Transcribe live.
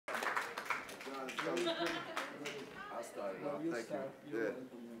I started off. Thank you. Yeah.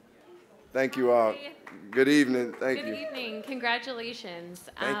 Thank you all. Good evening. Thank you. Good evening. Congratulations.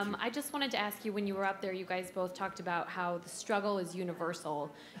 Thank you. I just wanted to ask you, when you were up there, you guys both talked about how the struggle is universal.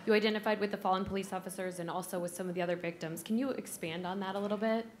 You identified with the fallen police officers and also with some of the other victims. Can you expand on that a little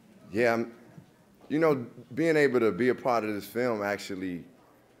bit? Yeah, you know, being able to be a part of this film actually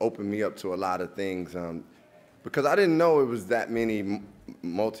opened me up to a lot of things because I didn't know it was that many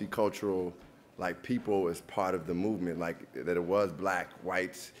multicultural like people as part of the movement, like that it was black,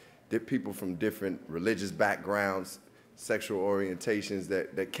 whites, people from different religious backgrounds, sexual orientations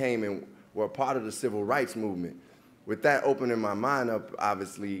that came and were a part of the civil rights movement. With that opening my mind up,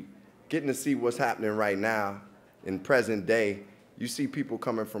 obviously, getting to see what's happening right now in present day, you see people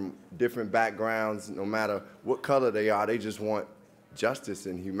coming from different backgrounds, no matter what color they are, they just want justice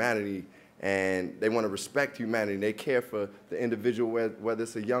and humanity, and they want to respect humanity. They care for the individual, whether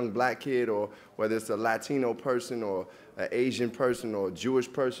it's a young black kid or whether it's a Latino person or an Asian person or a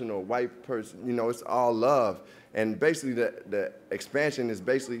Jewish person or a white person. You know, it's all love. And basically the expansion is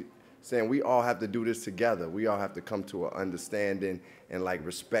basically saying we all have to do this together. We all have to come to an understanding and like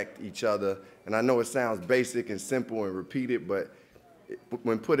respect each other. And I know it sounds basic and simple and repeated, but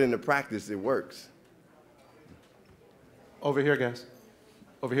when put into practice, it works. Over here, guys.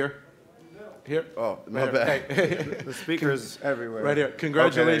 Over here. Here? Oh, my bad. Hey. The speakers everywhere. Right here.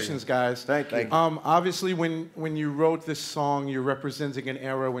 Congratulations, guys. Thank you. Obviously, when you wrote this song, you're representing an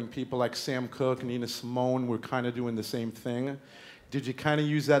era when people like Sam Cooke and Nina Simone were kind of doing the same thing. Did you kind of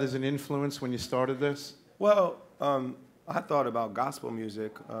use that as an influence when you started this? Well, I thought about gospel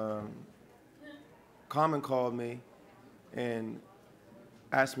music. Common called me and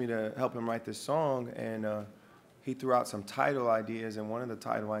asked me to help him write this song, and he threw out some title ideas, and one of the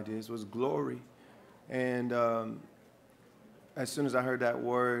title ideas was Glory. And as soon as I heard that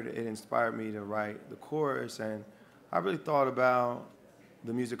word, it inspired me to write the chorus, and I really thought about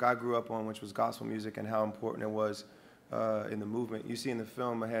the music I grew up on, which was gospel music, and how important it was in the movement. You see in the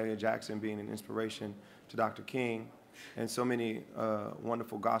film Mahalia Jackson being an inspiration to Dr. King, and so many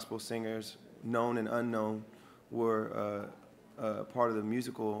wonderful gospel singers, known and unknown, were part of the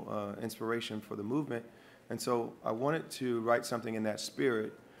musical inspiration for the movement. And so I wanted to write something in that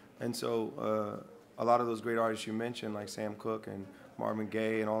spirit. And so a lot of those great artists you mentioned, like Sam Cooke and Marvin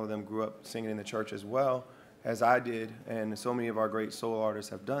Gaye, and all of them grew up singing in the church as well as I did. And so many of our great soul artists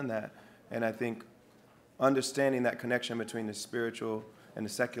have done that. And I think understanding that connection between the spiritual and the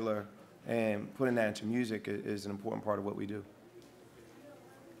secular and putting that into music is an important part of what we do.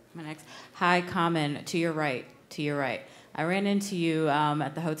 My next. Hi, Common, to your right, to your right. I ran into you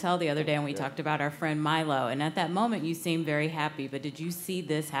at the hotel the other day, and we talked about our friend Milo. And at that moment, you seemed very happy. But did you see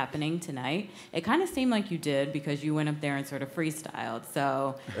this happening tonight? It kind of seemed like you did, because you went up there and sort of freestyled.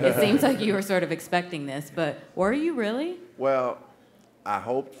 So it seems like you were sort of expecting this. But were you really? Well, I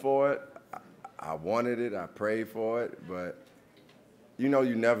hoped for it. I wanted it. I prayed for it. But you know,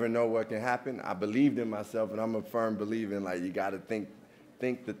 you never know what can happen. I believed in myself, and I'm a firm believer in, like, you got to think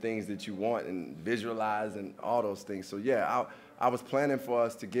the things that you want and visualize and all those things. So yeah, I was planning for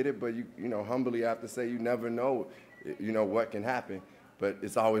us to get it, but you know, humbly I have to say, you never know, you know, what can happen. But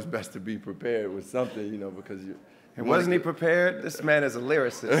it's always best to be prepared with something, you know, because you. And wasn't he prepared? This man is a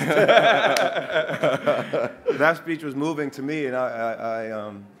lyricist. That speech was moving to me, and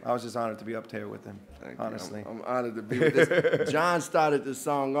I was just honored to be up there with him. Honestly, I'm honored to be with this. John started the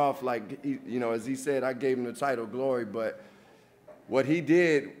song off like, you know, as he said, I gave him the title Glory, but what he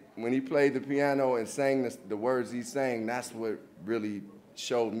did when he played the piano and sang the words he sang, that's what really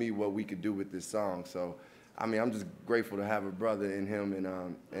showed me what we could do with this song. So, I mean, I'm just grateful to have a brother in him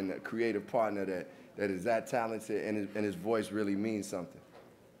and a creative partner that is that talented, and his voice really means something.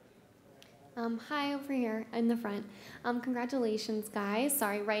 Hi, over here in the front. Congratulations, guys.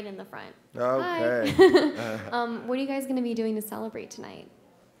 Sorry, right in the front. Okay. Hi. What are you guys going to be doing to celebrate tonight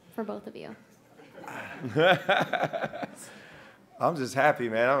for both of you? I'm just happy,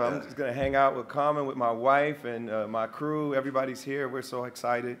 man. I'm just going to hang out with Common, with my wife, and my crew. Everybody's here. We're so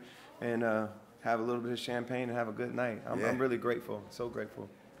excited. And have a little bit of champagne and have a good night. I'm really grateful, so grateful.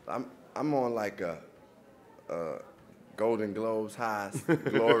 I'm on like a Golden Globes high,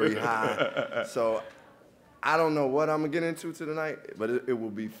 Glory high. So I don't know what I'm gonna get into tonight, but it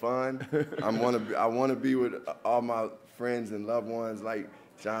will be fun. I want to be with all my friends and loved ones, like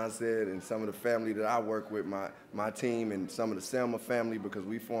John said, and some of the family that I work with, my team, and some of the Selma family, because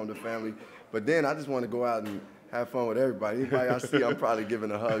we formed a family. But then I just want to go out and have fun with everybody. Anybody I see, I'm probably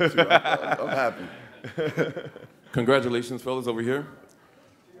giving a hug to. I'm happy. Congratulations, fellas, over here.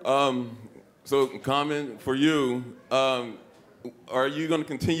 So, Common, for you, are you going to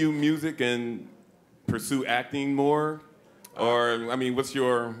continue music and pursue acting more? Or, I mean,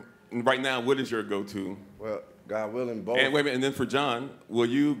 right now, what is your go-to? Well, God willing, both. And wait a minute, and then for John, will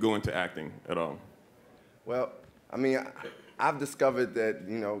you go into acting at all? Well, I mean, I've discovered that,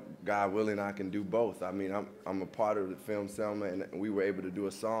 God willing, I can do both. I mean, I'm a part of the film Selma, and we were able to do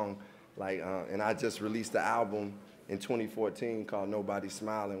a song, and I just released the album in 2014 called Nobody's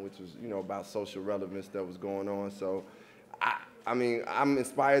Smiling, which was, about social relevance that was going on. So, I mean, I'm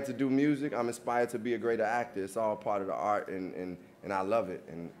inspired to do music. I'm inspired to be a greater actor. It's all part of the art, and I love it.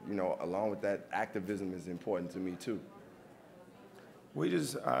 And, along with that, activism is important to me, too. We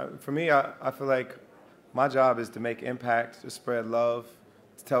just, for me, I feel like my job is to make impact, to spread love,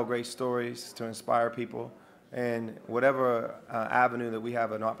 to tell great stories, to inspire people. And whatever avenue that we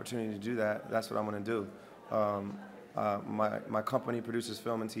have an opportunity to do that, that's what I'm going to do. My company produces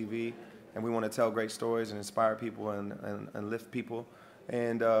film and TV, and we want to tell great stories and inspire people and lift people.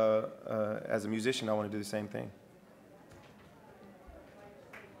 And as a musician, I want to do the same thing.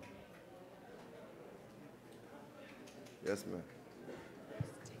 Yes, man.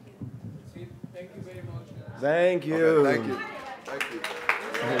 Thank you very much. Thank you. Okay, thank you.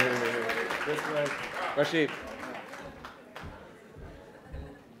 Thank you. Rashid.